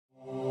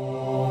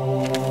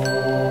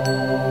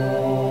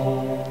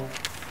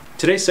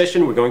Today's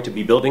session we're going to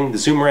be building the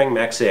Zoomerang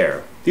Max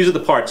Air. These are the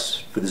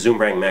parts for the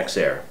Zoomerang Max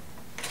Air.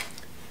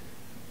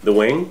 The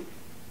wing,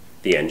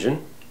 the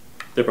engine,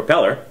 the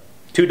propeller,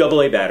 2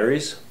 AA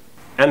batteries,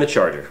 and the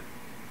charger.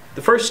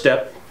 The first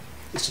step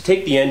is to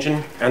take the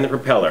engine and the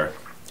propeller.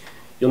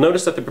 You'll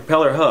notice that the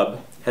propeller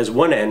hub has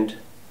one end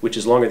which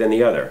is longer than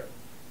the other.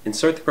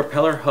 Insert the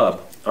propeller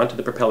hub onto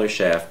the propeller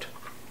shaft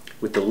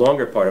with the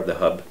longer part of the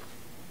hub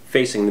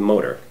facing the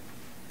motor.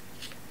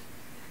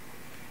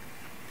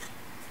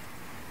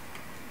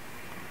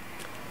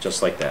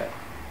 Just like that.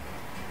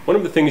 One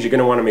of the things you're going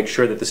to want to make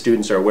sure that the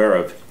students are aware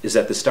of is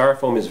that the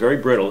styrofoam is very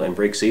brittle and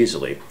breaks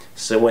easily.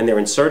 So when they're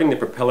inserting the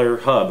propeller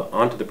hub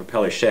onto the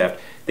propeller shaft,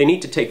 they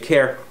need to take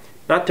care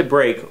not to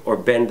break or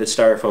bend the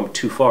styrofoam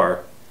too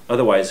far,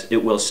 otherwise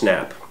it will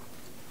snap.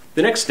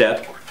 The next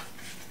step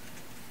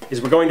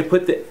is we're going to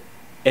put the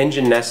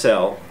engine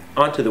nacelle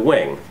onto the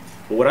wing.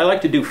 But what I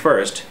like to do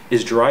first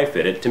is dry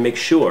fit it to make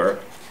sure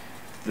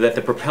that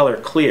the propeller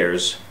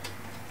clears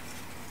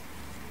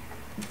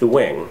the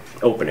wing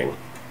opening.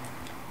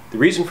 The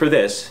reason for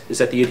this is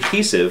that the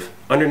adhesive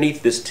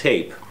underneath this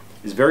tape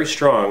is very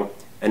strong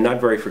and not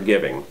very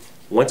forgiving.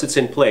 Once it's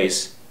in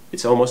place,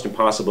 it's almost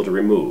impossible to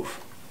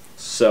remove.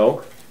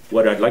 So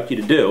what I'd like you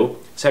to do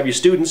is have your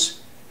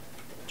students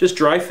just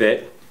dry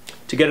fit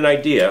to get an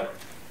idea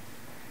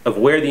of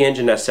where the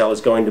engine nacelle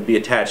is going to be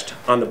attached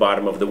on the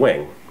bottom of the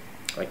wing,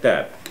 like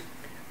that.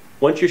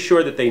 Once you're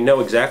sure that they know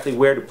exactly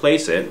where to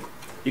place it,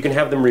 you can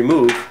have them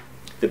remove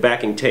the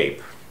backing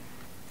tape.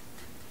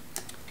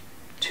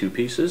 2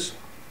 pieces,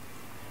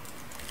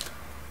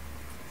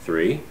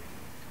 3,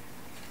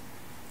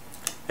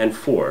 and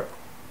 4.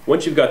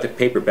 Once you've got the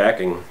paper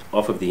backing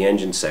off of the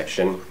engine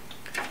section,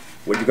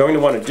 what you're going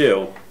to want to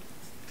do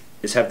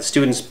is have the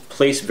students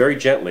place very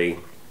gently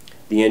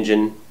the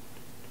engine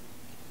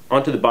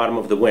onto the bottom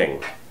of the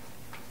wing.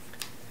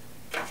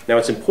 Now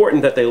it's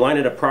important that they line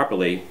it up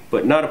properly,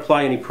 but not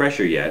apply any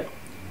pressure yet.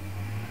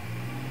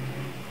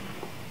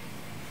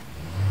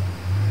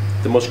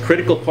 The most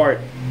critical part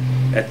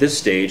at this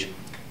stage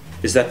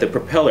is that the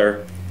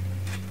propeller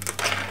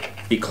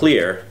be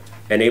clear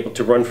and able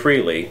to run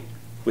freely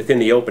within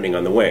the opening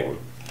on the wing.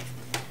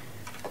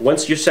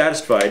 Once you're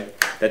satisfied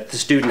that the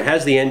student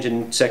has the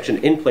engine section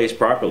in place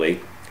properly,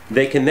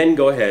 they can then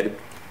go ahead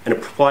and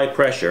apply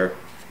pressure,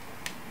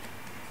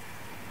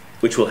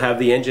 which will have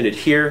the engine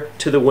adhere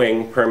to the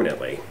wing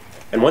permanently.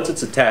 And once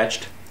it's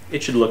attached,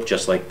 it should look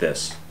just like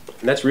this.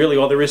 And that's really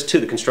all there is to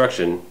the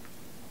construction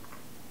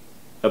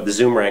of the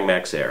Zoomerang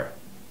Max Air.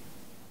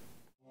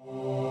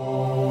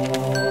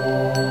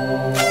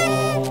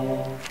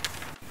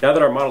 Now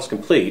that our model's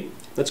complete,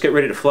 let's get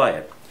ready to fly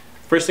it.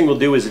 First thing we'll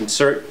do is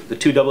insert the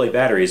 2 AA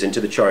batteries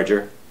into the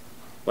charger,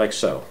 like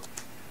so.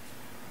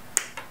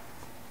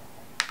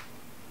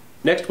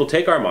 Next we'll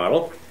take our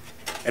model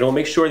and we'll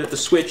make sure that the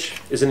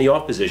switch is in the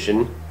off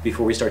position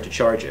before we start to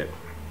charge it.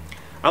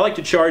 I like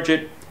to charge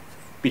it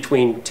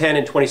between 10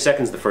 and 20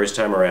 seconds the first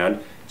time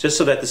around, just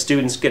so that the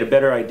students get a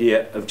better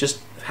idea of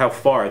just how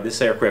far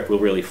this aircraft will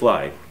really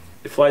fly.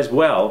 It flies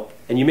well,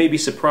 and you may be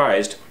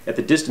surprised at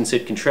the distance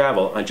it can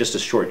travel on just a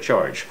short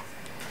charge.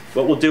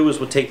 What we'll do is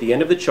we'll take the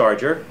end of the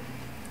charger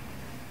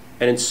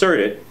and insert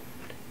it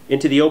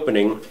into the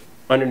opening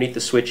underneath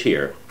the switch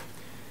here.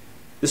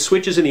 The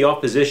switch is in the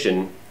off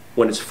position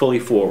when it's fully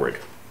forward.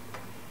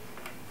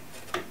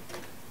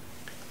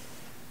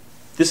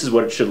 This is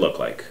what it should look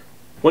like.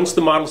 Once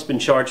the model's been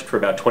charged for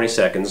about 20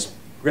 seconds,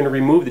 we're going to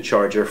remove the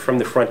charger from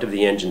the front of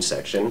the engine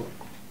section,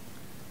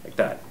 like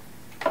that.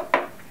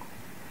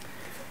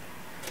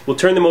 We'll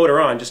turn the motor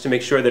on just to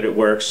make sure that it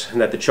works and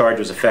that the charge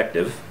was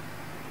effective.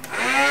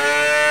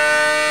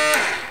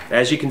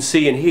 As you can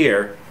see in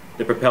here,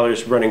 the propeller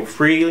is running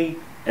freely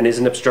and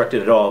isn't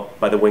obstructed at all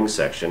by the wing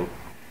section.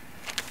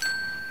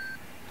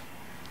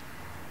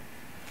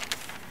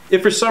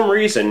 If for some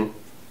reason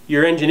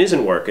your engine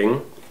isn't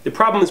working, the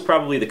problem is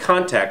probably the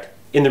contact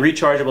in the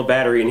rechargeable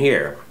battery in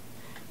here.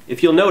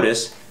 If you'll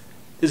notice,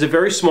 there's a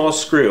very small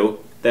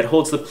screw that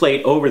holds the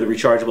plate over the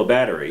rechargeable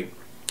battery.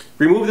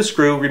 Remove the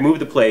screw, remove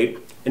the plate,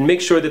 and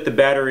make sure that the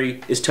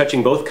battery is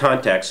touching both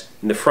contacts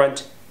in the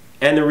front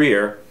and the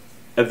rear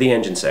of the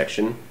engine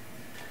section.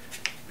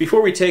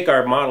 Before we take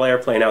our model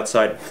airplane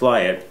outside and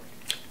fly it,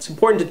 it's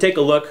important to take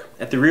a look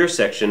at the rear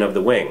section of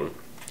the wing.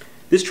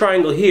 This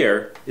triangle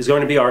here is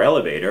going to be our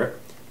elevator,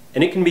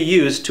 and it can be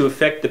used to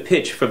affect the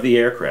pitch of the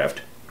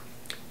aircraft.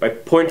 By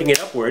pointing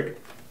it upward,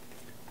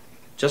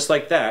 just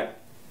like that,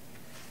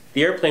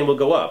 the airplane will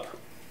go up.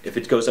 If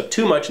it goes up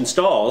too much and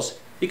stalls,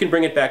 you can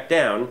bring it back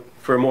down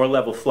for a more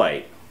level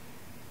flight.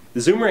 The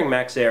Zoomerang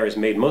Max Air is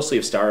made mostly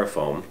of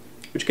styrofoam,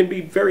 which can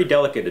be very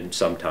delicate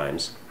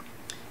sometimes.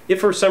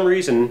 If for some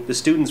reason the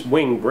student's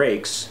wing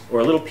breaks or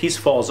a little piece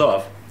falls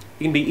off,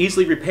 it can be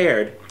easily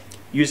repaired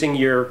using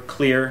your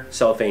clear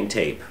cellophane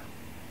tape.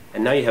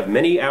 And now you have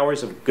many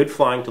hours of good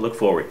flying to look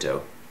forward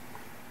to.